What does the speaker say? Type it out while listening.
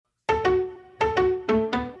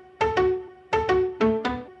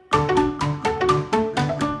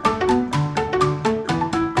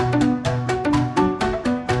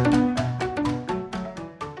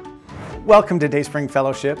Welcome to Dayspring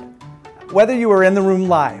Fellowship. Whether you are in the room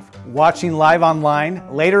live, watching live online,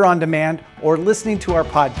 later on demand, or listening to our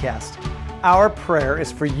podcast, our prayer is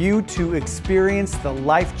for you to experience the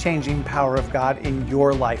life-changing power of God in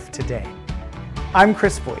your life today. I'm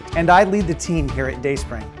Chris Voigt, and I lead the team here at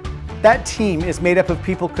Dayspring. That team is made up of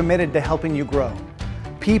people committed to helping you grow.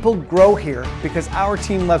 People grow here because our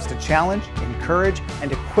team loves to challenge, encourage,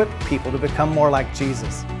 and equip people to become more like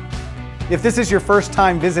Jesus. If this is your first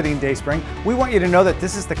time visiting Dayspring, we want you to know that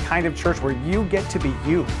this is the kind of church where you get to be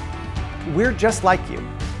you. We're just like you,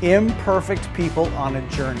 imperfect people on a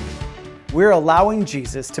journey. We're allowing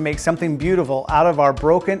Jesus to make something beautiful out of our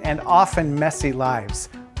broken and often messy lives,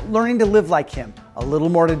 learning to live like Him, a little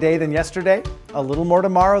more today than yesterday, a little more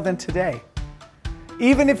tomorrow than today.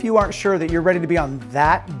 Even if you aren't sure that you're ready to be on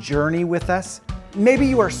that journey with us, maybe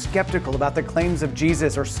you are skeptical about the claims of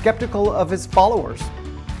Jesus or skeptical of His followers.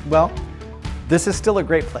 Well, this is still a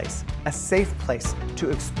great place, a safe place to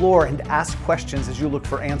explore and ask questions as you look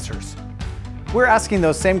for answers. We're asking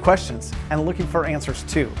those same questions and looking for answers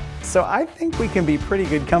too. So I think we can be pretty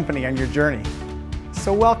good company on your journey.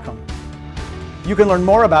 So welcome. You can learn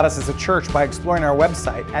more about us as a church by exploring our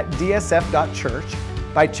website at dsf.church,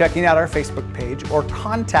 by checking out our Facebook page, or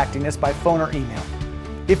contacting us by phone or email.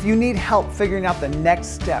 If you need help figuring out the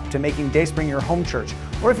next step to making Dayspring your home church,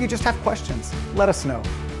 or if you just have questions, let us know.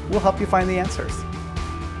 We'll help you find the answers.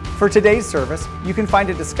 For today's service, you can find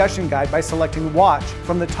a discussion guide by selecting Watch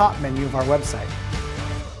from the top menu of our website.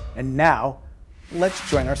 And now, let's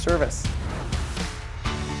join our service.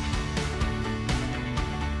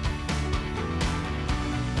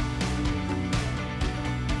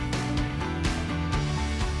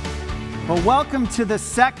 Well, welcome to the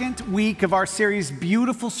second week of our series,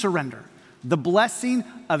 Beautiful Surrender, the blessing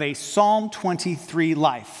of a Psalm 23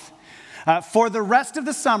 life. For the rest of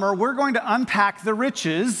the summer, we're going to unpack the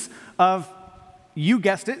riches of, you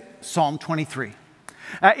guessed it, Psalm 23.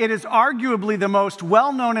 It is arguably the most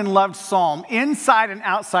well-known and loved psalm inside and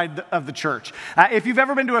outside of the church. If you've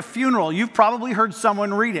ever been to a funeral, you've probably heard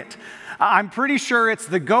someone read it. I'm pretty sure it's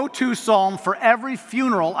the go-to psalm for every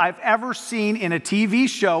funeral I've ever seen in a TV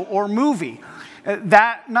show or movie.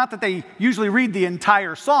 Not that they usually read the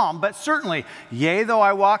entire psalm, but certainly, yea, though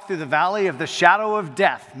I walk through the valley of the shadow of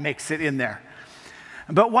death, makes it in there.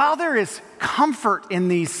 But while there is comfort in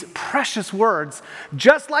these precious words,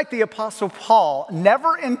 just like the Apostle Paul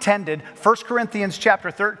never intended 1 Corinthians chapter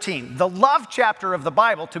 13, the love chapter of the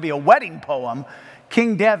Bible, to be a wedding poem,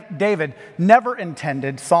 King David never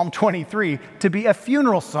intended Psalm 23 to be a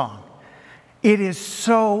funeral song. It is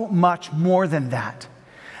so much more than that.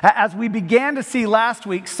 As we began to see last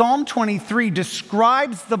week, Psalm 23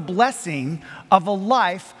 describes the blessing of a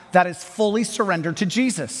life that is fully surrendered to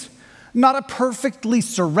Jesus. Not a perfectly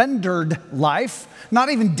surrendered life. Not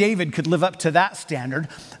even David could live up to that standard,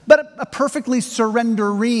 but a perfectly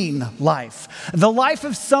surrendering life. The life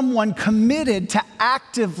of someone committed to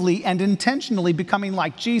actively and intentionally becoming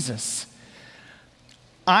like Jesus.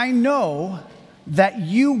 I know that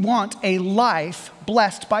you want a life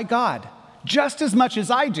blessed by God, just as much as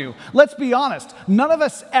I do. Let's be honest, none of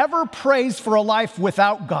us ever prays for a life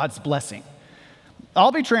without God's blessing.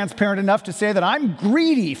 I'll be transparent enough to say that I'm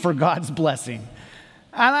greedy for God's blessing,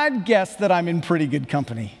 and I'd guess that I'm in pretty good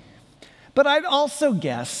company. But I'd also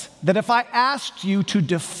guess that if I asked you to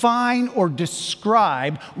define or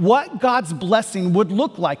describe what God's blessing would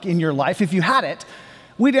look like in your life, if you had it,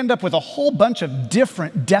 we'd end up with a whole bunch of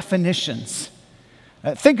different definitions.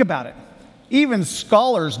 Think about it. Even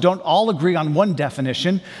scholars don't all agree on one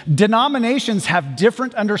definition. Denominations have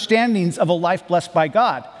different understandings of a life blessed by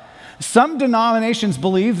God. Some denominations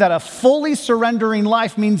believe that a fully surrendering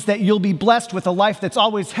life means that you'll be blessed with a life that's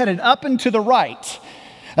always headed up and to the right.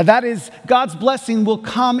 That is, God's blessing will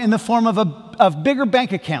come in the form of bigger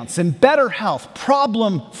bank accounts and better health,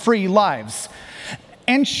 problem-free lives.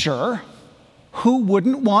 And sure, who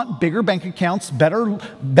wouldn't want bigger bank accounts,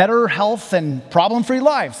 better health, and problem-free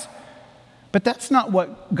lives? But that's not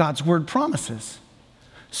what God's word promises.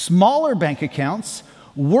 Smaller bank accounts,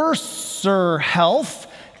 worser health,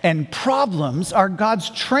 and problems are God's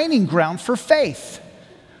training ground for faith.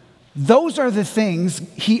 Those are the things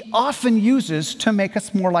He often uses to make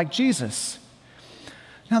us more like Jesus.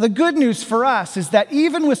 Now, the good news for us is that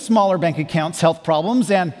even with smaller bank accounts, health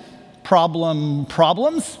problems, and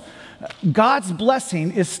problems, God's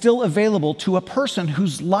blessing is still available to a person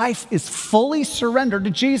whose life is fully surrendered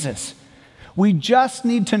to Jesus. We just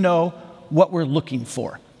need to know what we're looking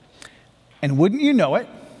for. And wouldn't you know it,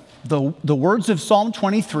 the words of Psalm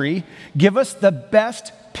 23 give us the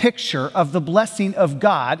best picture of the blessing of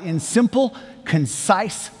God in simple,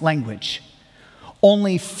 concise language.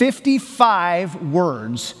 Only 55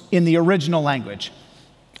 words in the original language,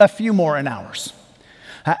 a few more in ours.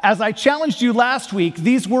 As I challenged you last week,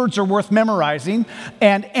 these words are worth memorizing,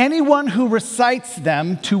 and anyone who recites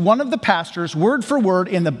them to one of the pastors, word for word,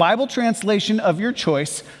 in the Bible translation of your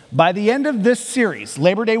choice, by the end of this series,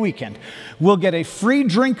 Labor Day weekend, will get a free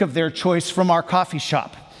drink of their choice from our coffee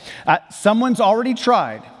shop. Someone's already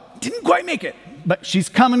tried. Didn't quite make it, but she's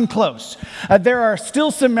coming close. There are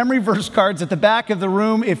still some memory verse cards at the back of the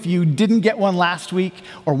room if you didn't get one last week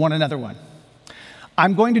or want another one.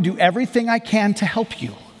 I'm going to do everything I can to help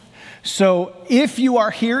you. So if you are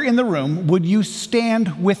here in the room, would you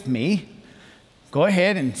stand with me? Go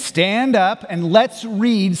ahead and stand up and let's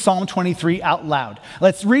read Psalm 23 out loud.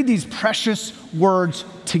 Let's read these precious words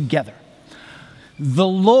together. The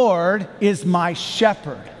Lord is my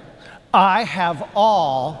shepherd. I have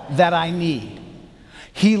all that I need.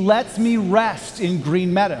 He lets me rest in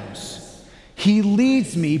green meadows. He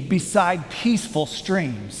leads me beside peaceful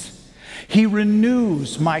streams. He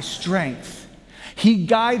renews my strength. He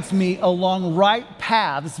guides me along right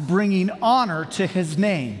paths, bringing honor to his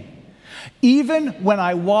name. Even when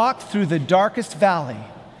I walk through the darkest valley,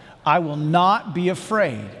 I will not be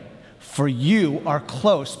afraid, for you are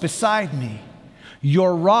close beside me.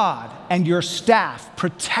 Your rod and your staff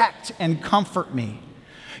protect and comfort me.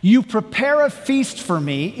 You prepare a feast for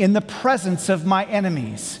me in the presence of my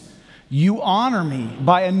enemies. You honor me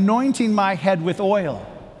by anointing my head with oil.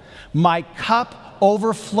 My cup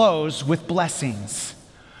overflows with blessings.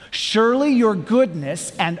 Surely your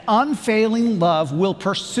goodness and unfailing love will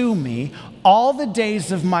pursue me all the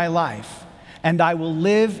days of my life, and I will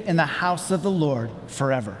live in the house of the Lord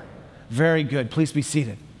forever. Very good. Please be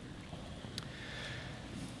seated.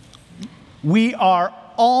 We are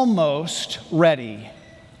almost ready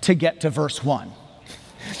to get to verse 1.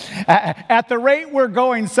 At the rate we're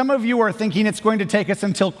going, some of you are thinking it's going to take us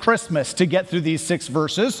until Christmas to get through these 6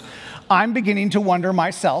 verses. I'm beginning to wonder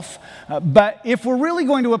myself. But if we're really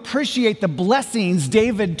going to appreciate the blessings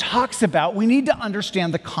David talks about, we need to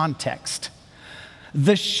understand the context.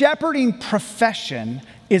 The shepherding profession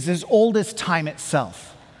is as old as time itself.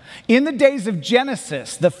 In the days of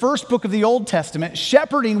Genesis, the first book of the Old Testament,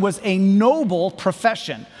 shepherding was a noble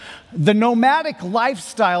profession. The nomadic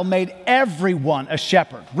lifestyle made everyone a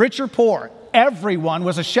shepherd. Rich or poor, everyone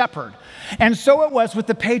was a shepherd. And so it was with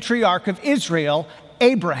the patriarch of Israel,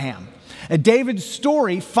 Abraham. David's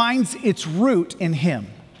story finds its root in him.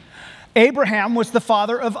 Abraham was the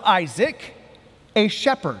father of Isaac, a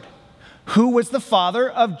shepherd, who was the father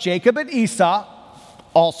of Jacob and Esau,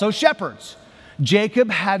 also shepherds. Jacob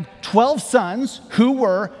had 12 sons who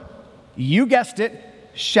were, you guessed it,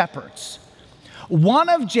 shepherds. One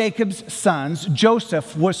of Jacob's sons,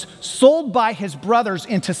 Joseph, was sold by his brothers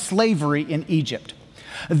into slavery in Egypt.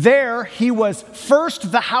 There, he was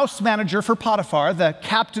first the house manager for Potiphar, the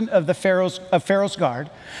captain of Pharaoh's guard,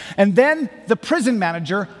 and then the prison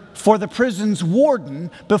manager for the prison's warden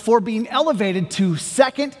before being elevated to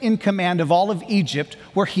second in command of all of Egypt,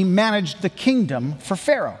 where he managed the kingdom for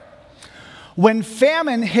Pharaoh. When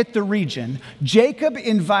famine hit the region, Jacob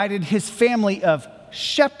invited his family of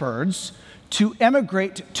shepherds to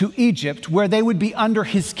emigrate to Egypt, where they would be under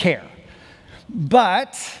his care.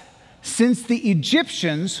 But since the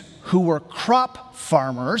Egyptians, who were crop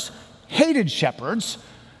farmers, hated shepherds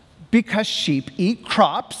because sheep eat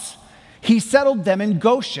crops, he settled them in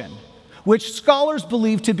Goshen, which scholars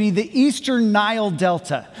believe to be the eastern Nile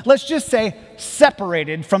Delta. Let's just say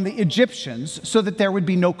separated from the Egyptians so that there would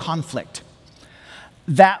be no conflict.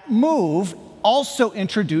 That move also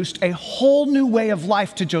introduced a whole new way of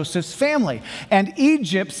life to Joseph's family. And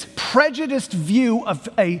Egypt's prejudiced view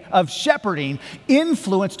of shepherding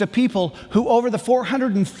influenced a people who, over the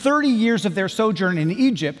 430 years of their sojourn in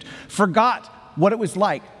Egypt, forgot what it was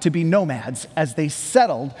like to be nomads as they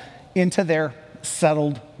settled into their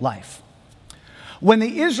settled life. When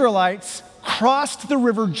the Israelites crossed the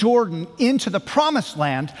river Jordan into the promised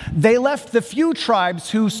land, they left the few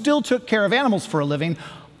tribes who still took care of animals for a living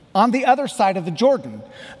on the other side of the Jordan,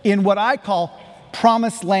 in what I call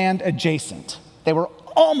promised land adjacent. They were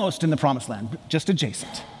almost in the promised land, just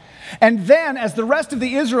adjacent. And then, as the rest of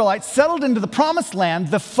the Israelites settled into the promised land,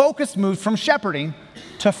 the focus moved from shepherding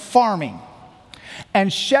to farming.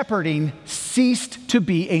 And shepherding ceased to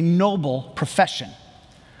be a noble profession.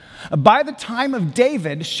 By the time of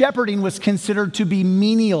David, shepherding was considered to be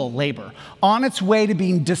menial labor, on its way to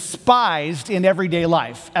being despised in everyday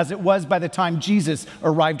life, as it was by the time Jesus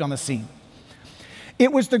arrived on the scene.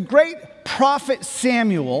 It was the great prophet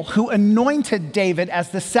Samuel who anointed David as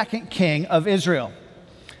the second king of Israel.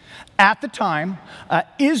 At the time,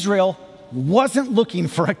 Israel wasn't looking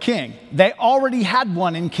for a king. They already had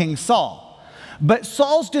one in King Saul. But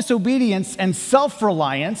Saul's disobedience and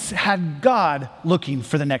self-reliance had God looking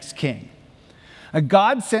for the next king.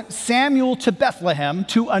 God sent Samuel to Bethlehem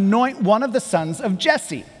to anoint one of the sons of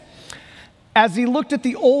Jesse. As he looked at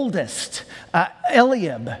the oldest,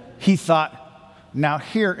 Eliab, he thought, now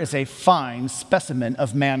here is a fine specimen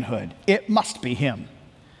of manhood. It must be him.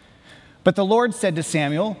 But the Lord said to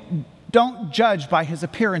Samuel, don't judge by his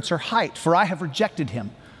appearance or height, for I have rejected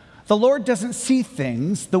him. The Lord doesn't see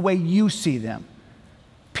things the way you see them.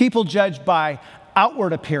 People judge by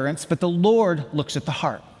outward appearance, but the Lord looks at the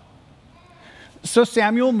heart. So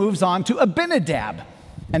Samuel moves on to Abinadab.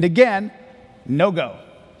 And again, no go.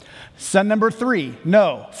 Son number 3,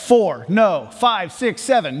 no. 4, no. 5, 6,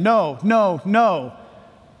 7, no, no, no.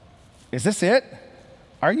 Is this it?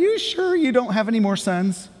 Are you sure you don't have any more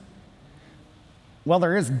sons? Well,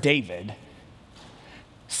 there is David.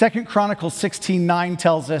 2 Chronicles 16:9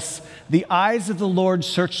 tells us, the eyes of the Lord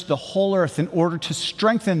search the whole earth in order to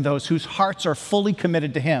strengthen those whose hearts are fully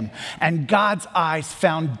committed to him. And God's eyes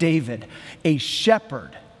found David, a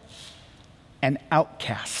shepherd, an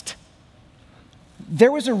outcast.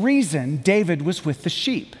 There was a reason David was with the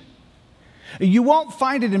sheep. You won't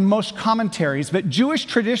find it in most commentaries, but Jewish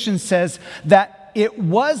tradition says that it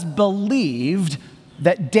was believed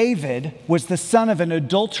that David was the son of an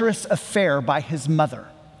adulterous affair by his mother.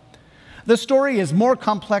 The story is more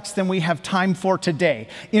complex than we have time for today.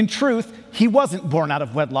 In truth, he wasn't born out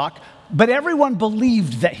of wedlock, but everyone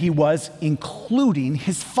believed that he was, including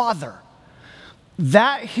his father.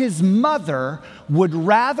 That his mother would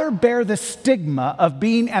rather bear the stigma of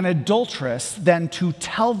being an adulteress than to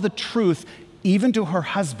tell the truth, even to her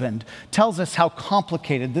husband, tells us how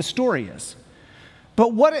complicated the story is.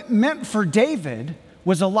 But what it meant for David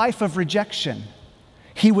was a life of rejection.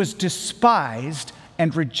 He was despised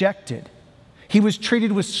and rejected. He was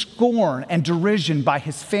treated with scorn and derision by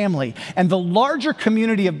his family, and the larger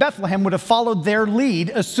community of Bethlehem would have followed their lead,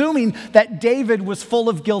 assuming that David was full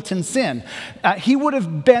of guilt and sin. He would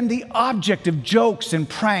have been the object of jokes and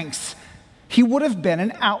pranks. He would have been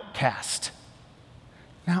an outcast.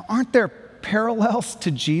 Now, aren't there parallels to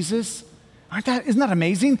Jesus? Isn't that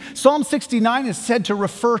amazing? Psalm 69 is said to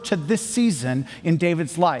refer to this season in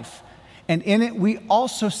David's life, and in it we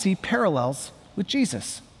also see parallels with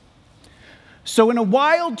Jesus. So in a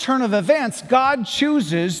wild turn of events, God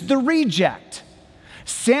chooses the reject.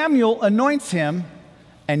 Samuel anoints him,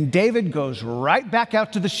 and David goes right back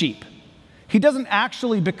out to the sheep. He doesn't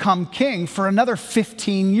actually become king for another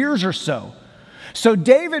 15 years or so. So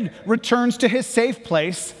David returns to his safe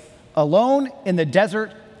place, alone in the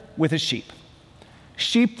desert with his sheep.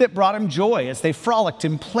 Sheep that brought him joy as they frolicked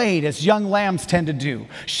and played as young lambs tend to do.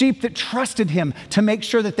 Sheep that trusted him to make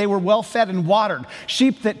sure that they were well fed and watered.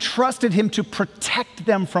 Sheep that trusted him to protect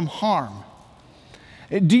them from harm.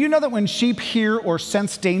 Do you know that when sheep hear or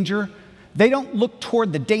sense danger, they don't look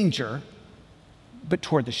toward the danger, but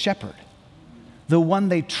toward the shepherd, the one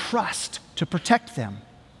they trust to protect them?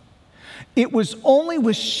 It was only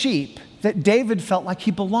with sheep that David felt like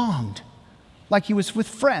he belonged, like he was with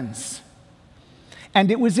friends. And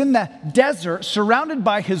it was in the desert, surrounded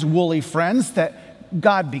by his woolly friends, that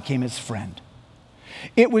God became his friend.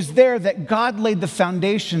 It was there that God laid the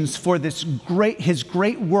foundations for his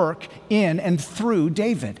great work in and through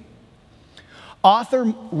David.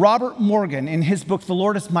 Author Robert Morgan, in his book, The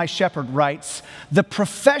Lord is My Shepherd, writes, the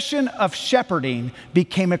profession of shepherding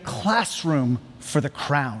became a classroom for the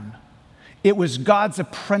crown. It was God's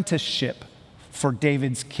apprenticeship for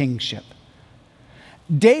David's kingship.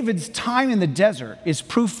 David's time in the desert is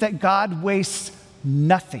proof that God wastes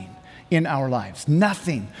nothing in our lives,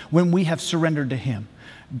 nothing when we have surrendered to him.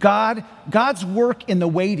 God's work in the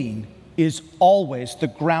waiting is always the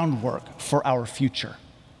groundwork for our future.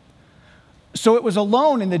 So it was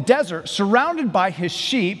alone in the desert, surrounded by his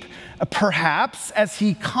sheep, perhaps as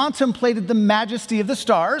he contemplated the majesty of the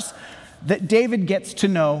stars, that David gets to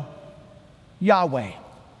know Yahweh.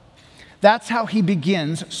 That's how he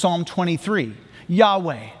begins Psalm 23.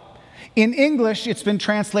 Yahweh. In English, it's been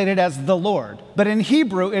translated as the Lord, but in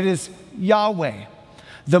Hebrew, it is Yahweh,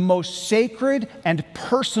 the most sacred and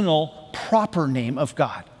personal proper name of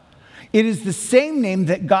God. It is the same name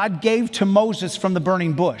that God gave to Moses from the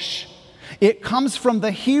burning bush. It comes from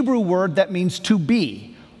the Hebrew word that means to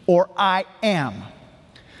be, or I am.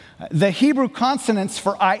 The Hebrew consonants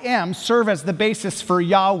for I am serve as the basis for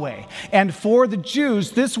Yahweh. And for the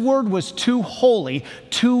Jews, this word was too holy,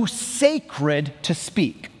 too sacred to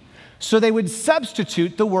speak. So they would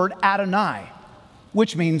substitute the word Adonai,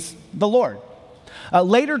 which means the Lord.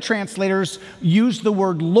 Later translators use the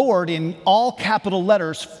word Lord in all capital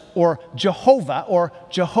letters, or Jehovah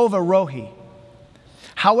Rohi.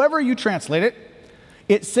 However you translate it,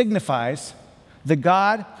 it signifies the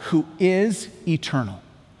God who is eternal,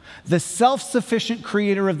 the self-sufficient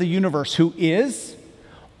creator of the universe, who is,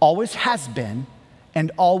 always has been,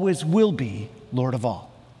 and always will be Lord of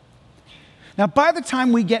all. Now, by the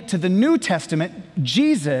time we get to the New Testament,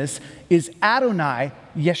 Jesus is Adonai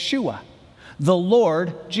Yeshua, the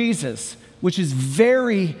Lord Jesus, which is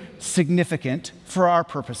very significant for our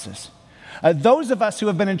purposes. Those of us who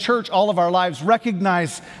have been in church all of our lives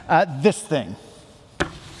recognize this thing.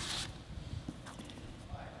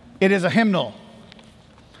 It is a hymnal.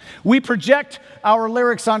 We project our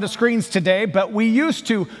lyrics onto screens today, but we used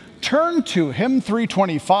to turn to hymn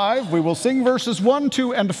 325. We will sing verses 1,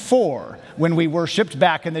 2, and 4 when we worshiped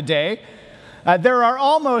back in the day. There are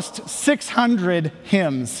almost 600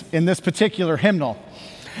 hymns in this particular hymnal.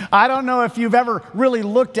 I don't know if you've ever really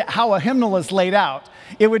looked at how a hymnal is laid out.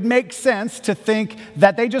 It would make sense to think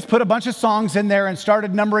that they just put a bunch of songs in there and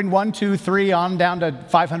started numbering 1, 2, 3 on down to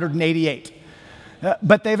 588.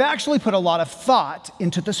 But they've actually put a lot of thought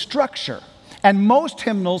into the structure. And most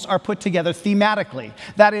hymnals are put together thematically.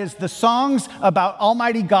 That is, the songs about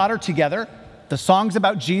Almighty God are together, the songs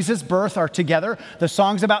about Jesus' birth are together, the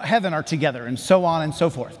songs about heaven are together, and so on and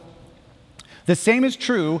so forth. The same is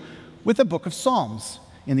true with the book of Psalms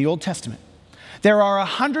in the Old Testament. There are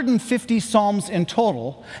 150 psalms in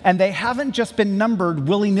total, and they haven't just been numbered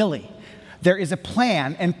willy-nilly. There is a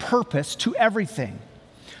plan and purpose to everything.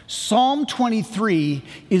 Psalm 23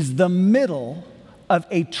 is the middle of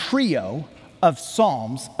a trio of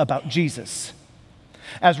psalms about Jesus.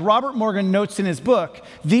 As Robert Morgan notes in his book,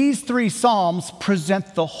 these 3 psalms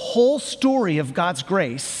present the whole story of God's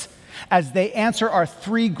grace as they answer our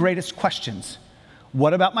 3 greatest questions.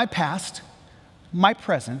 What about my past, my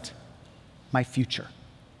present, my future?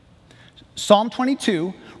 Psalm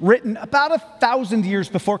 22, written about 1,000 years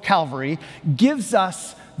before Calvary, gives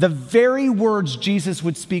us the very words Jesus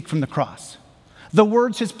would speak from the cross, the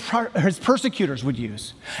words his persecutors would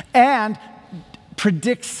use, and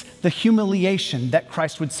predicts the humiliation that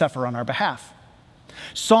Christ would suffer on our behalf.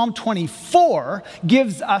 Psalm 24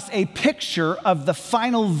 gives us a picture of the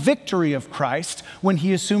final victory of Christ when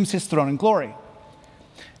he assumes his throne in glory.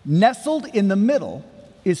 Nestled in the middle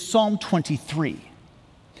is Psalm 23.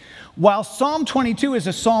 While Psalm 22 is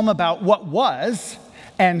a psalm about what was,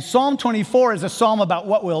 and Psalm 24 is a psalm about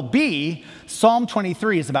what will be, Psalm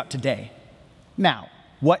 23 is about today. Now,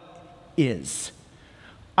 what is?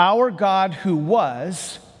 Our God who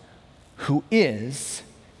was, who is,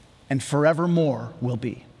 and forevermore will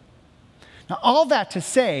be. Now, all that to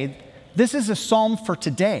say, this is a psalm for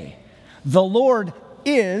today. The Lord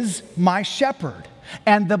is my shepherd,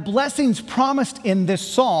 and the blessings promised in this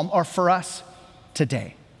psalm are for us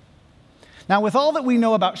today. Now, with all that we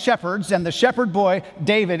know about shepherds, and the shepherd boy,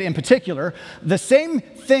 David in particular, the same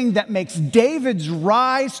thing that makes David's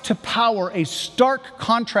rise to power a stark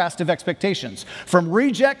contrast of expectations, from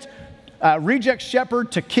reject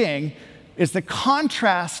shepherd to king, is the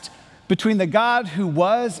contrast between the God who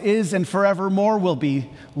was, is, and forevermore will be,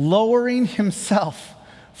 lowering himself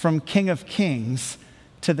from King of Kings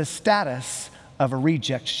to the status of a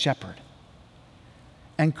reject shepherd.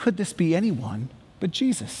 And could this be anyone but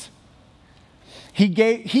Jesus?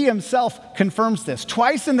 He himself confirms this.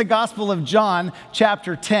 Twice in the Gospel of John,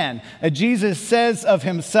 chapter 10, Jesus says of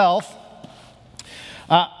himself,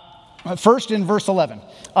 first in verse 11,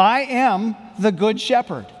 I am the good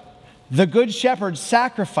shepherd. The good shepherd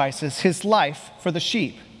sacrifices his life for the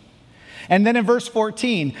sheep. And then in verse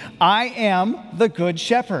 14, I am the good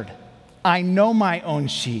shepherd. I know my own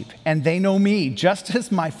sheep, and they know me, just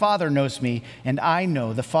as my Father knows me, and I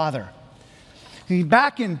know the Father.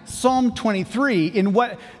 Back in Psalm 23, in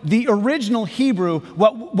what the original Hebrew,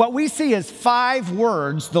 what we see as 5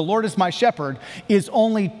 words, the Lord is my shepherd, is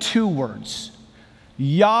only 2 words.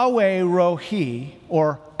 Yahweh Rohi,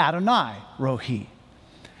 or Adonai Rohi.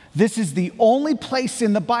 This is the only place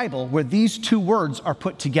in the Bible where these 2 words are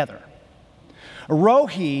put together.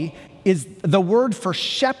 Rohi is the word for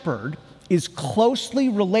shepherd, is closely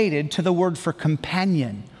related to the word for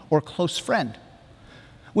companion or close friend,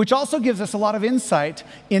 which also gives us a lot of insight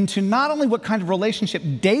into not only what kind of relationship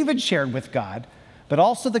David shared with God, but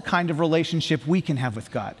also the kind of relationship we can have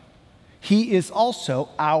with God. He is also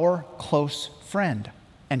our close friend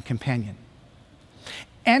and companion.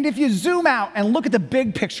 And if you zoom out and look at the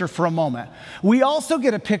big picture for a moment, we also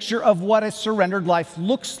get a picture of what a surrendered life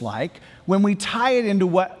looks like when we tie it into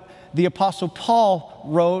what the Apostle Paul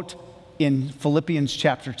wrote in Philippians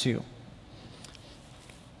chapter 2.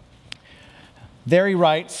 There he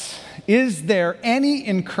writes, is there any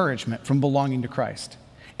encouragement from belonging to Christ?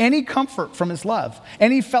 Any comfort from his love?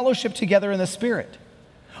 Any fellowship together in the Spirit?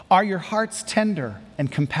 Are your hearts tender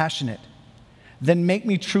and compassionate? Then make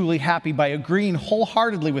me truly happy by agreeing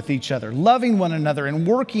wholeheartedly with each other, loving one another, and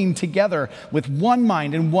working together with one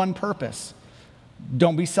mind and one purpose.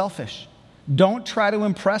 Don't be selfish. Don't try to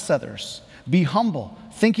impress others. Be humble,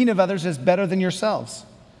 thinking of others as better than yourselves.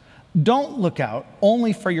 Don't look out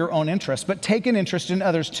only for your own interest, but take an interest in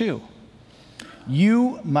others too.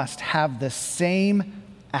 You must have the same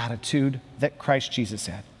attitude that Christ Jesus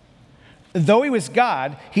had. Though he was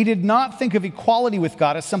God, he did not think of equality with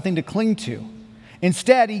God as something to cling to.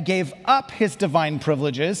 Instead, he gave up his divine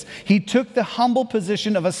privileges. He took the humble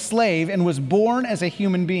position of a slave and was born as a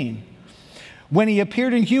human being. When he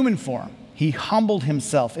appeared in human form, he humbled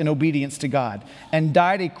himself in obedience to God and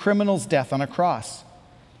died a criminal's death on a cross.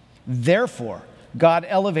 Therefore, God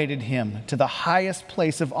elevated him to the highest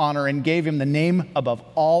place of honor and gave him the name above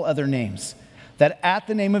all other names, that at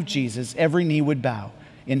the name of Jesus every knee would bow,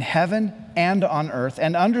 in heaven and on earth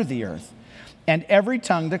and under the earth, and every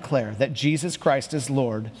tongue declare that Jesus Christ is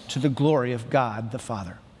Lord, to the glory of God the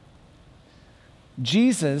Father.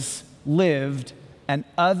 Jesus lived an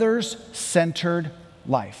others-centered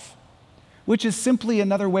life, which is simply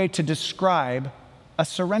another way to describe a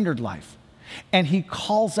surrendered life. And he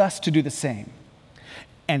calls us to do the same.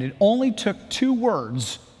 And it only took 2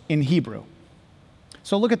 words in Hebrew.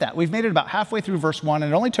 So look at that. We've made it about halfway through verse 1,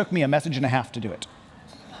 and it only took me a message and a half to do it.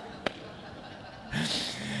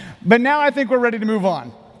 But now I think we're ready to move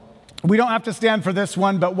on. We don't have to stand for this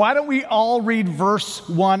one, but why don't we all read verse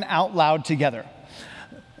 1 out loud together?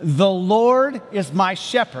 The Lord is my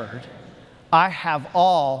shepherd. I have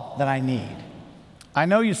all that I need. I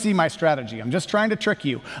know you see my strategy. I'm just trying to trick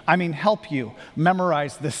you. Help you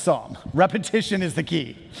memorize this psalm. Repetition is the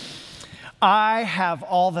key. I have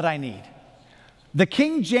all that I need. The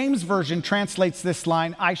King James Version translates this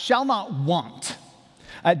line, I shall not want.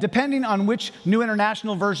 Depending on which New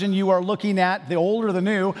International Version you are looking at, the old or the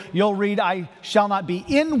new, you'll read, I shall not be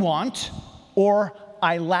in want, or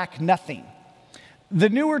I lack nothing. The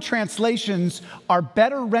newer translations are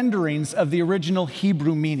better renderings of the original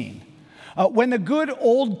Hebrew meaning. When the good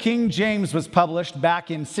old King James was published back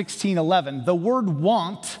in 1611, the word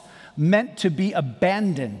want meant to be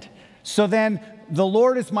abandoned. So then, the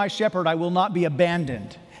Lord is my shepherd, I will not be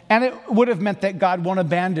abandoned. And it would have meant that God won't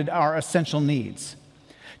abandon our essential needs.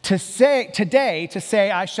 Today, to say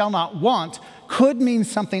I shall not want could mean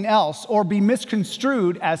something else or be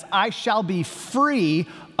misconstrued as I shall be free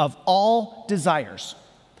of all desires,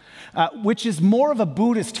 which is more of a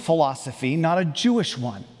Buddhist philosophy, not a Jewish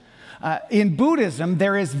one. In Buddhism,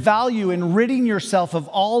 there is value in ridding yourself of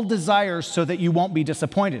all desires so that you won't be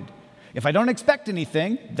disappointed. If I don't expect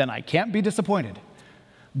anything, then I can't be disappointed.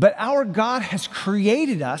 But our God has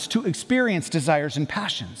created us to experience desires and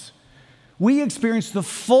passions. We experience the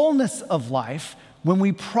fullness of life when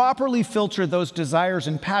we properly filter those desires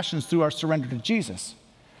and passions through our surrender to Jesus.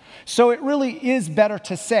 So it really is better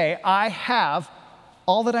to say, I have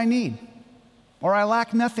all that I need, or I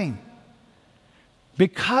lack nothing.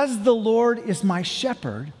 Because the Lord is my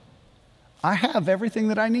shepherd, I have everything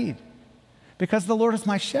that I need. Because the Lord is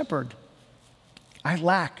my shepherd, I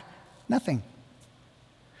lack nothing.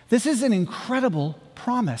 This is an incredible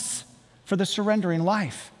promise for the surrendering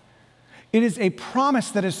life. It is a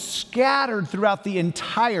promise that is scattered throughout the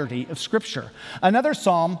entirety of Scripture. Another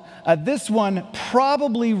psalm, this one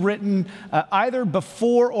probably written either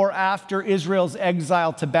before or after Israel's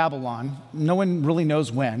exile to Babylon, no one really knows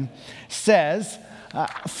when, says,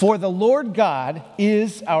 for the Lord God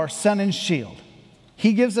is our sun and shield.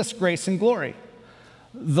 He gives us grace and glory.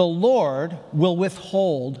 The Lord will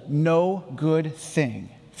withhold no good thing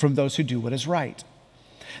from those who do what is right.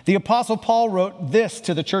 The Apostle Paul wrote this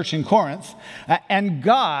to the church in Corinth, and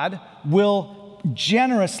God will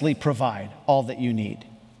generously provide all that you need.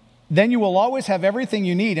 Then you will always have everything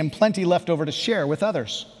you need and plenty left over to share with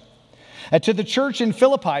others. To the church in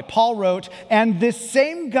Philippi, Paul wrote, and this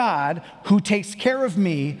same God who takes care of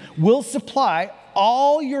me will supply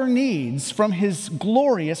all your needs from his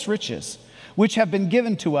glorious riches, which have been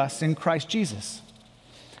given to us in Christ Jesus.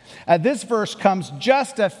 This verse comes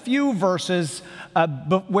just a few verses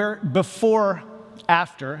after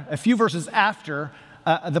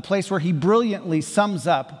the place where he brilliantly sums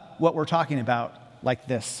up what we're talking about like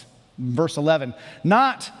this. Verse 11,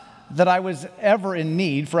 not that I was ever in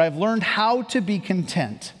need, for I've learned how to be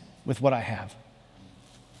content with what I have.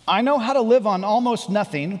 I know how to live on almost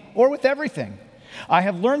nothing or with everything. I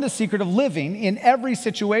have learned the secret of living in every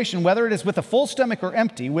situation, whether it is with a full stomach or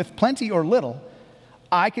empty, with plenty or little.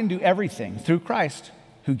 I can do everything through Christ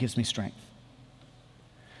who gives me strength.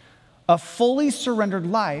 A fully surrendered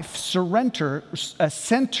life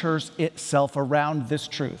centers itself around this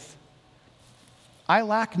truth. I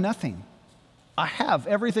lack nothing. I have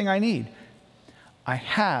everything I need. I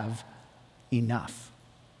have enough.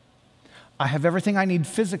 I have everything I need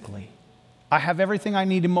physically. I have everything I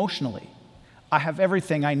need emotionally. I have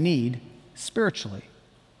everything I need spiritually.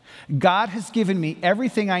 God has given me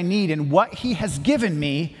everything I need, and what He has given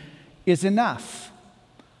me is enough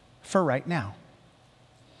for right now.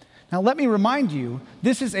 Now, let me remind you,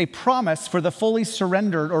 this is a promise for the fully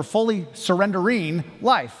surrendered or fully surrendering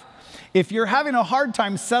life. If you're having a hard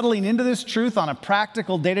time settling into this truth on a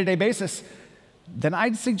practical day-to-day basis, then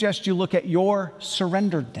I'd suggest you look at your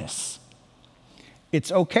surrenderedness.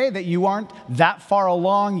 It's okay that you aren't that far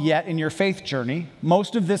along yet in your faith journey.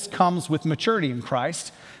 Most of this comes with maturity in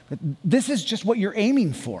Christ. But this is just what you're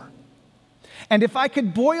aiming for. And if I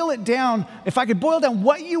could boil down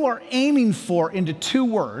what you are aiming for into two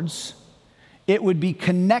words, it would be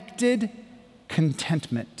connected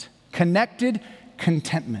contentment. Connected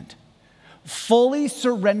contentment. Fully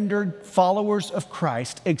surrendered followers of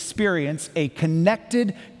Christ experience a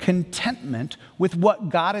connected contentment with what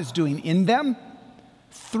God is doing in them,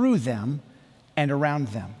 through them, and around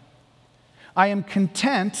them. I am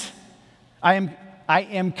content. I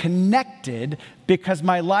am connected because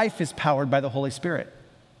my life is powered by the Holy Spirit.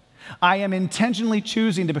 I am intentionally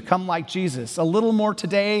choosing to become like Jesus, a little more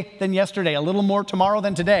today than yesterday, a little more tomorrow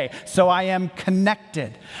than today. So I am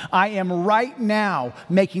connected. I am right now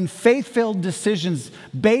making faith-filled decisions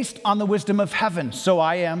based on the wisdom of heaven. So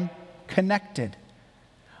I am connected.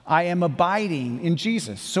 I am abiding in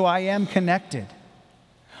Jesus. So I am connected.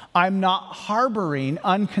 I'm not harboring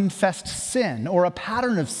unconfessed sin or a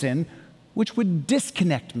pattern of sin which would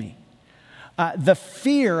disconnect me. The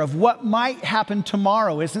fear of what might happen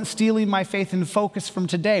tomorrow isn't stealing my faith and focus from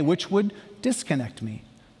today, which would disconnect me.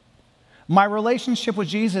 My relationship with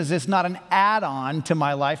Jesus is not an add-on to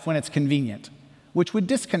my life when it's convenient, which would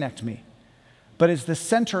disconnect me, but is the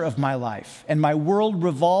center of my life, and my world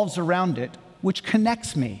revolves around it, which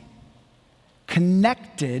connects me.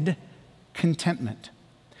 Connected contentment.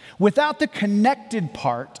 Without the connected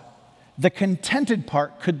part, the contented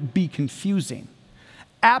part could be confusing.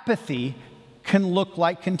 Apathy can look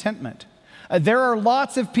like contentment. There are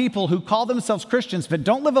lots of people who call themselves Christians but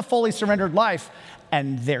don't live a fully surrendered life,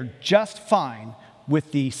 and they're just fine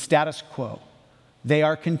with the status quo. They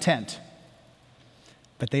are content,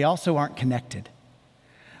 but they also aren't connected.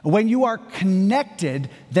 When you are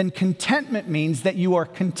connected, then contentment means that you are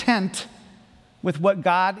content with what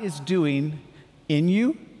God is doing in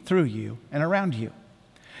you, through you, and around you.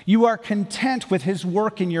 You are content with His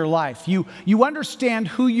work in your life. You understand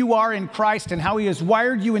who you are in Christ and how He has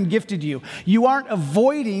wired you and gifted you. You aren't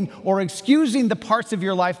avoiding or excusing the parts of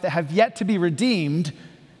your life that have yet to be redeemed,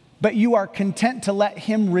 but you are content to let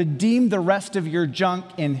Him redeem the rest of your junk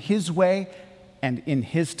in His way and in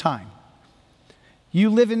His time. You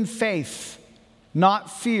live in faith, not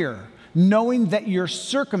fear, knowing that your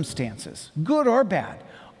circumstances, good or bad,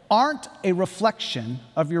 aren't a reflection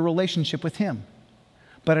of your relationship with Him,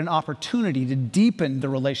 but an opportunity to deepen the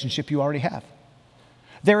relationship you already have.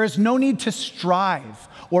 There is no need to strive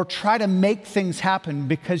or try to make things happen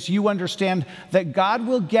because you understand that God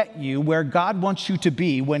will get you where God wants you to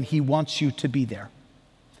be when He wants you to be there.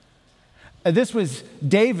 This was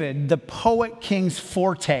David, the poet king's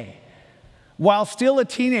forte. While still a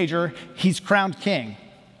teenager, he's crowned king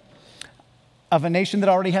of a nation that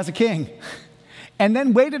already has a king. And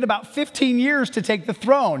then waited about 15 years to take the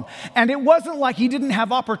throne. And it wasn't like he didn't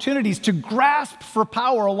have opportunities to grasp for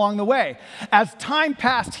power along the way. As time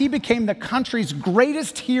passed, he became the country's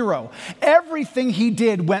greatest hero. Everything he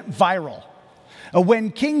did went viral.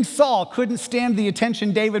 When King Saul couldn't stand the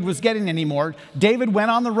attention David was getting anymore, David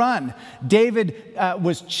went on the run. David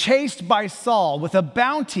was chased by Saul with a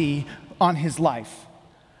bounty on his life.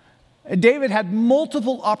 David had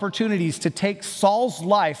multiple opportunities to take Saul's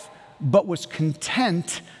life, but was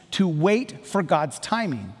content to wait for God's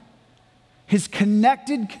timing. His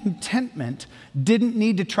connected contentment didn't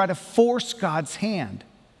need to try to force God's hand.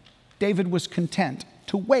 David was content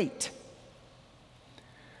to wait.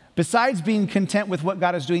 Besides being content with what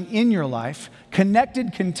God is doing in your life,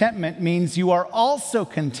 connected contentment means you are also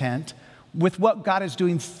content with what God is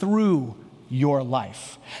doing through your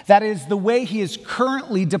life. That is the way He is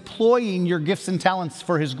currently deploying your gifts and talents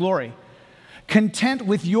for His glory. Content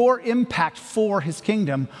with your impact for His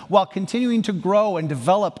kingdom while continuing to grow and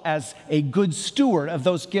develop as a good steward of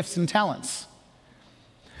those gifts and talents.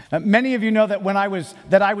 Many of you know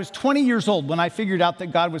that I was 20 years old when I figured out that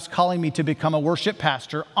God was calling me to become a worship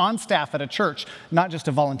pastor on staff at a church, not just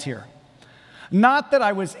a volunteer. Not that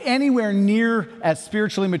I was anywhere near as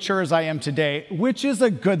spiritually mature as I am today, which is a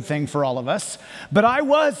good thing for all of us, but I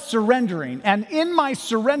was surrendering. And in my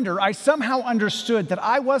surrender, I somehow understood that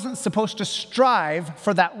I wasn't supposed to strive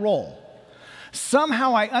for that role.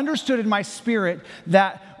 Somehow I understood in my spirit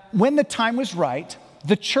that when the time was right,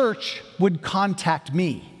 the church would contact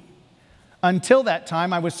me. Until that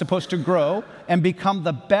time, I was supposed to grow and become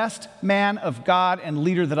the best man of God and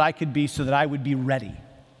leader that I could be so that I would be ready.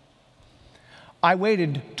 I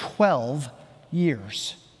waited 12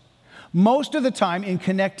 years, most of the time in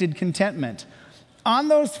connected contentment. On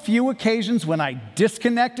those few occasions when I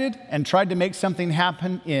disconnected and tried to make something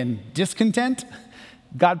happen in discontent,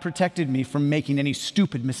 God protected me from making any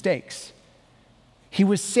stupid mistakes. He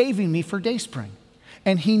was saving me for Dayspring.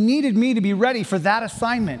 And he needed me to be ready for that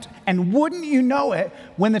assignment. And wouldn't you know it,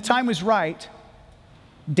 when the time was right,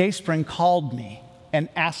 Dayspring called me and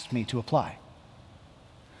asked me to apply.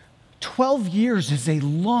 12 years is a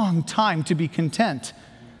long time to be content,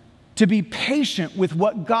 to be patient with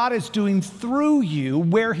what God is doing through you,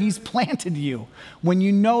 where he's planted you, when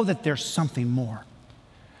you know that there's something more.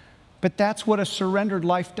 But that's what a surrendered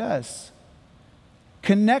life does.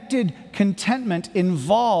 Connected contentment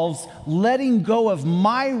involves letting go of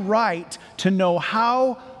my right to know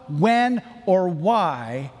how, when, or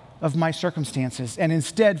why of my circumstances, and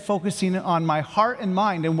instead focusing on my heart and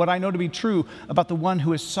mind and what I know to be true about the one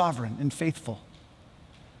who is sovereign and faithful.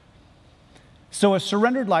 So a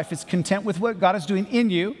surrendered life is content with what God is doing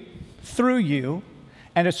in you, through you,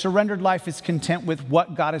 and a surrendered life is content with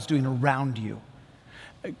what God is doing around you.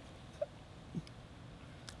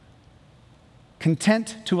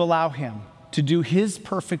 Content to allow him to do his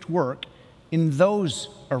perfect work in those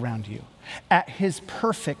around you at his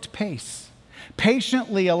perfect pace.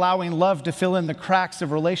 Patiently allowing love to fill in the cracks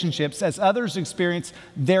of relationships as others experience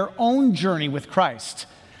their own journey with Christ,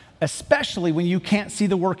 especially when you can't see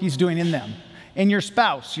the work he's doing in them, in your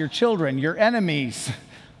spouse, your children, your enemies.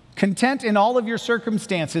 Content in all of your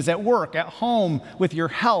circumstances, at work, at home, with your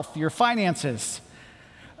health, your finances.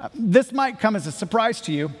 This might come as a surprise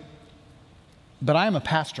to you, but I am a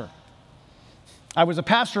pastor. I was a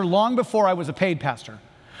pastor long before I was a paid pastor.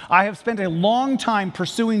 I have spent a long time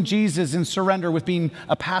pursuing Jesus in surrender with being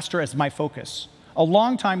a pastor as my focus, a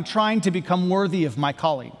long time trying to become worthy of my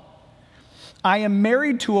calling. I am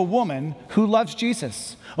married to a woman who loves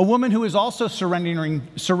Jesus, a woman who is also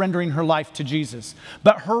surrendering her life to Jesus,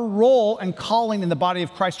 but her role and calling in the body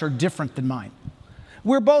of Christ are different than mine.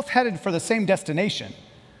 We're both headed for the same destination,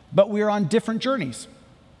 but we are on different journeys.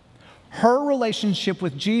 Her relationship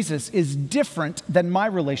with Jesus is different than my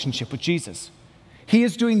relationship with Jesus. He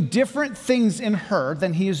is doing different things in her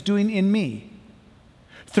than he is doing in me.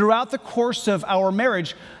 Throughout the course of our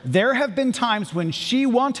marriage, there have been times when she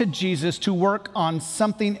wanted Jesus to work on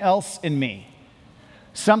something else in me,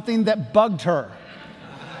 something that bugged her,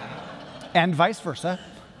 and vice versa.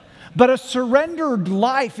 But a surrendered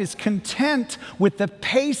life is content with the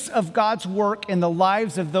pace of God's work in the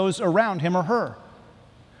lives of those around him or her.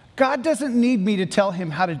 God doesn't need me to tell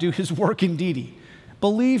him how to do his work in Dee Dee.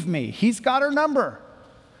 Believe me, he's got her number.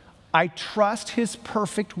 I trust his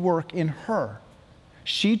perfect work in her.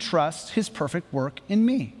 She trusts his perfect work in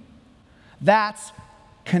me. That's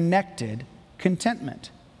connected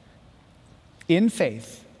contentment. In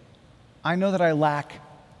faith, I know that I lack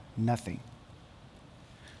nothing.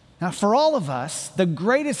 Now, for all of us, the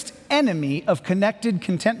greatest enemy of connected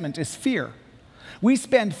contentment is fear. We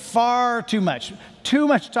spend far too much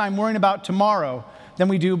time worrying about tomorrow than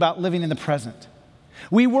we do about living in the present.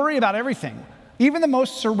 We worry about everything. Even the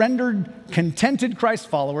most surrendered, contented Christ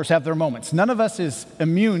followers have their moments. None of us is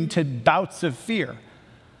immune to bouts of fear.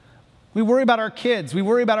 We worry about our kids. We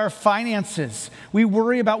worry about our finances. We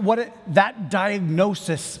worry about what that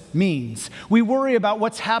diagnosis means. We worry about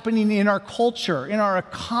what's happening in our culture, in our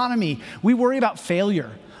economy. We worry about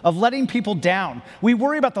failure, of letting people down. We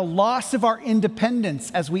worry about the loss of our independence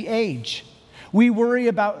as we age. We worry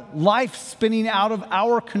about life spinning out of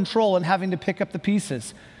our control and having to pick up the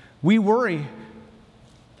pieces. We worry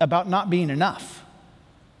about not being enough.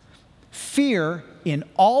 Fear in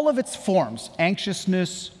all of its forms,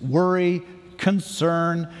 anxiousness, worry,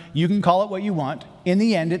 concern, you can call it what you want. In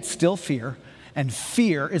the end, it's still fear. And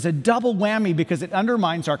fear is a double whammy because it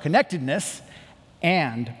undermines our connectedness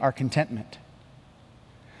and our contentment.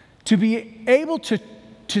 To be able to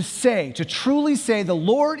truly say, the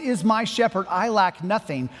Lord is my shepherd, I lack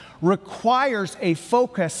nothing, requires a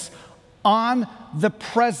focus on the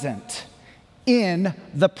present, in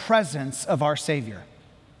the presence of our Savior.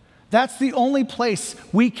 That's the only place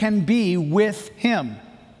we can be with him.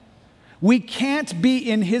 We can't be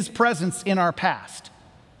in his presence in our past.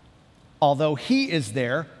 Although he is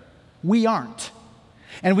there, we aren't.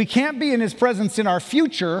 And we can't be in his presence in our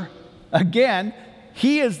future. Again,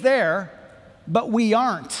 he is there, but we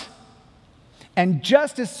aren't. And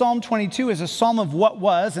just as Psalm 22 is a psalm of what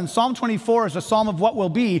was, and Psalm 24 is a psalm of what will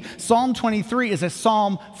be, Psalm 23 is a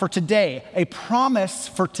psalm for today, a promise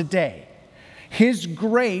for today. His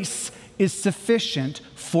grace is sufficient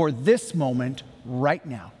for this moment right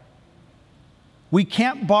now. We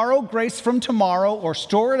can't borrow grace from tomorrow or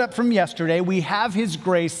store it up from yesterday. We have his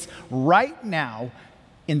grace right now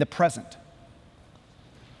in the present.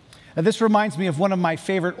 This reminds me of one of my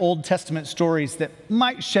favorite Old Testament stories that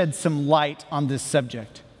might shed some light on this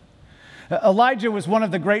subject. Elijah was one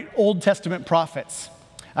of the great Old Testament prophets.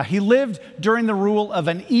 He lived during the rule of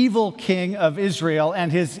an evil king of Israel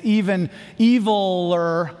and his even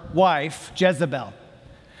eviler wife, Jezebel.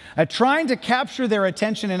 Trying to capture their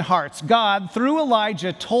attention and hearts, God, through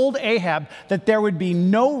Elijah, told Ahab that there would be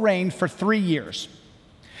no rain for 3 years.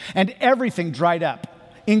 And everything dried up,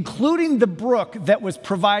 including the brook that was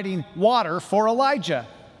providing water for Elijah.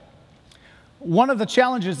 One of the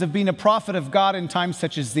challenges of being a prophet of God in times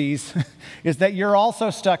such as these is that you're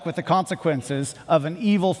also stuck with the consequences of an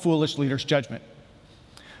evil, foolish leader's judgment.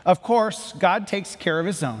 Of course, God takes care of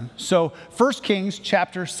his own. So 1 Kings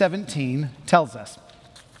chapter 17 tells us,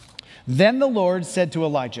 "Then the Lord said to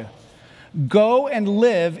Elijah, 'Go and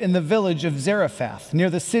live in the village of Zarephath,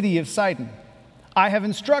 near the city of Sidon. I have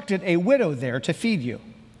instructed a widow there to feed you.'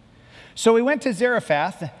 So he went to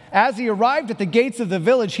Zarephath. As he arrived at the gates of the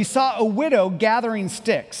village, he saw a widow gathering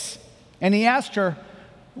sticks. And he asked her,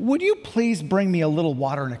 'Would you please bring me a little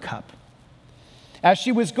water in a cup?' As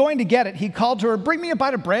she was going to get it, he called to her, 'Bring me a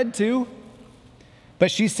bite of bread too.'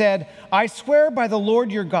 But she said, 'I swear by the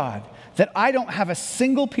Lord your God that I don't have a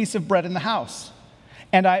single piece of bread in the house.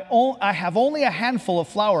 And I have only a handful of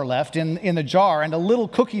flour left in the jar and a little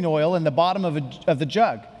cooking oil in the bottom of the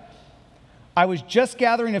jug. I was just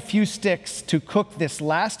gathering a few sticks to cook this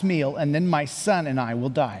last meal, and then my son and I will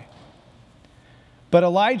die.' But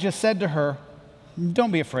Elijah said to her,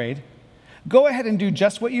 'Don't be afraid. Go ahead and do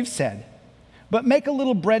just what you've said, but make a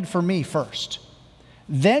little bread for me first.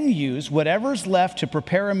 Then use whatever's left to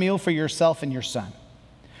prepare a meal for yourself and your son.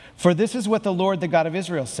 For this is what the Lord, the God of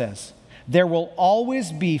Israel, says. There will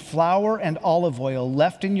always be flour and olive oil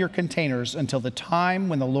left in your containers until the time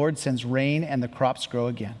when the Lord sends rain and the crops grow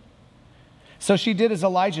again.' So she did as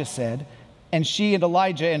Elijah said, and she and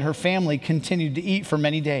Elijah and her family continued to eat for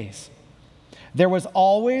many days. There was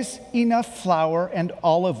always enough flour and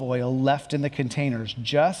olive oil left in the containers,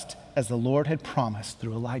 just as the Lord had promised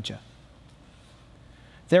through Elijah.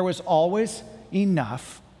 There was always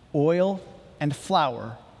enough oil and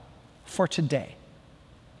flour for today.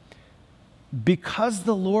 Because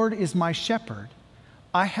the Lord is my shepherd,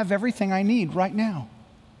 I have everything I need right now.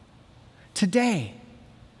 Today.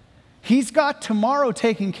 He's got tomorrow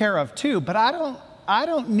taken care of too, but I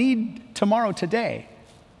don't need tomorrow today,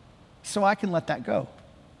 so I can let that go.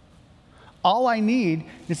 All I need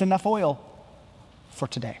is enough oil for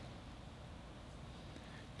today."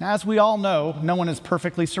 Now, as we all know, no one is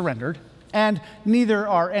perfectly surrendered, and neither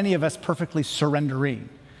are any of us perfectly surrendering.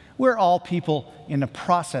 We're all people in a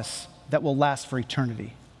process that will last for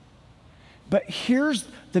eternity. But here's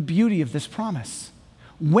the beauty of this promise.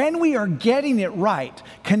 When we are getting it right,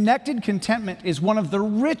 connected contentment is one of the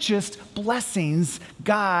richest blessings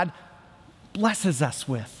God blesses us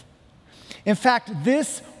with. In fact,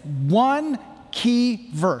 this one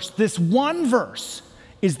verse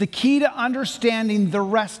is the key to understanding the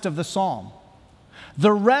rest of the psalm.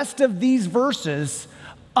 The rest of these verses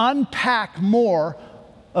unpack more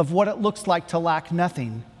of what it looks like to lack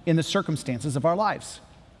nothing in the circumstances of our lives.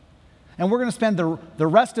 And we're going to spend the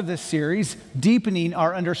rest of this series deepening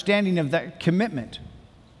our understanding of that commitment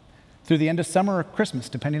through the end of summer or Christmas,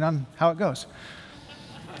 depending on how it goes.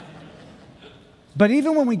 But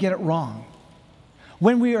even when we get it wrong,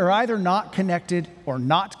 when we are either not connected or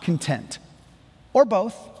not content, or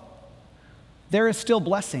both, there is still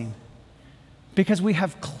blessing because we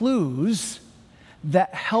have clues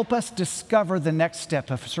that help us discover the next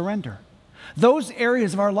step of surrender. Those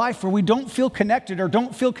areas of our life where we don't feel connected or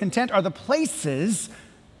don't feel content are the places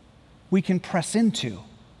we can press into.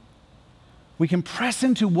 We can press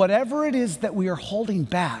into whatever it is that we are holding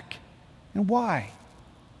back. And why?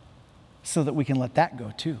 So that we can let that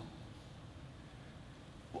go too.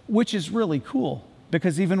 Which is really cool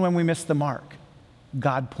because even when we miss the mark,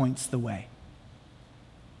 God points the way.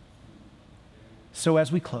 So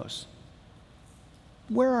as we close,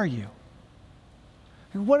 where are you?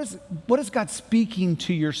 What is God speaking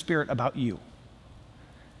to your spirit about you?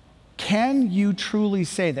 Can you truly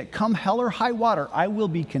say that come hell or high water, I will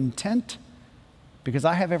be content because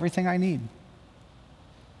I have everything I need?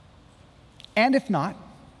 And if not,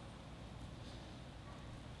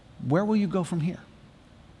 where will you go from here?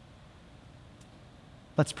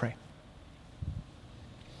 Let's pray.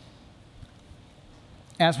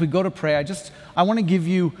 As we go to pray, I want to give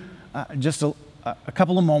you just a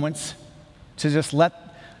couple of moments to just let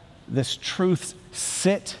this truth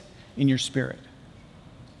sit in your spirit.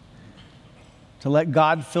 To let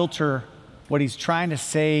God filter what he's trying to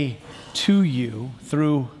say to you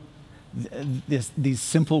through these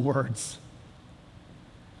simple words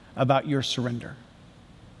about your surrender,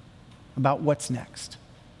 about what's next,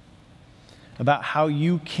 about how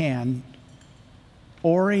you can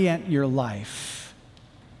orient your life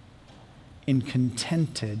in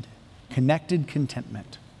connected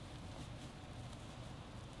contentment.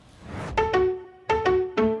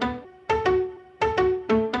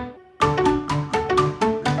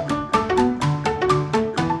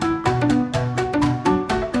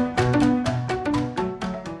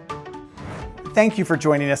 Thank you for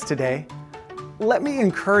joining us today. Let me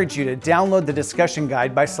encourage you to download the discussion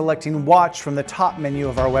guide by selecting Watch from the top menu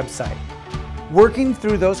of our website. Working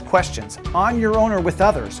through those questions on your own or with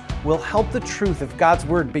others will help the truth of God's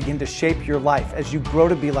Word begin to shape your life as you grow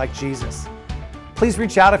to be like Jesus. Please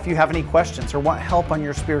reach out if you have any questions or want help on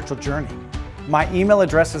your spiritual journey. My email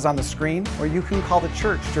address is on the screen, or you can call the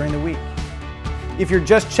church during the week. If you're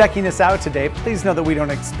just checking us out today, please know that we don't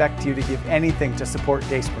expect you to give anything to support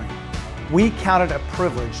Dayspring. We count it a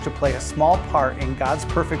privilege to play a small part in God's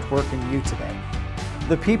perfect work in you today.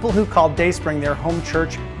 The people who call Dayspring their home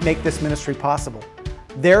church make this ministry possible.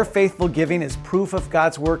 Their faithful giving is proof of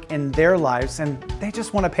God's work in their lives, and they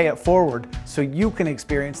just want to pay it forward so you can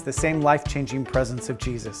experience the same life-changing presence of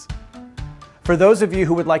Jesus. For those of you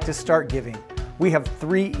who would like to start giving, we have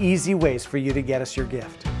 3 easy ways for you to get us your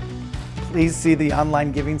gift. Please see the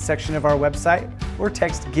online giving section of our website, or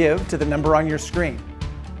text GIVE to the number on your screen,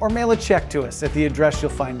 or mail a check to us at the address you'll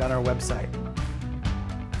find on our website.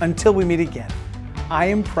 Until we meet again, I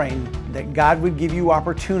am praying that God would give you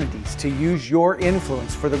opportunities to use your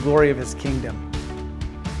influence for the glory of His kingdom.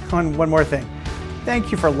 And one more thing. Thank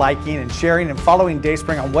you for liking and sharing and following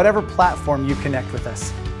Dayspring on whatever platform you connect with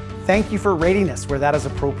us. Thank you for rating us where that is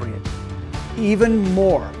appropriate. Even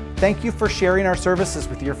more, thank you for sharing our services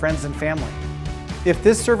with your friends and family. If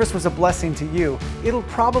this service was a blessing to you, it'll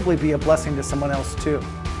probably be a blessing to someone else too.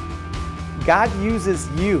 God uses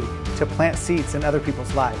you to plant seeds in other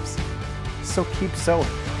people's lives. So keep sowing.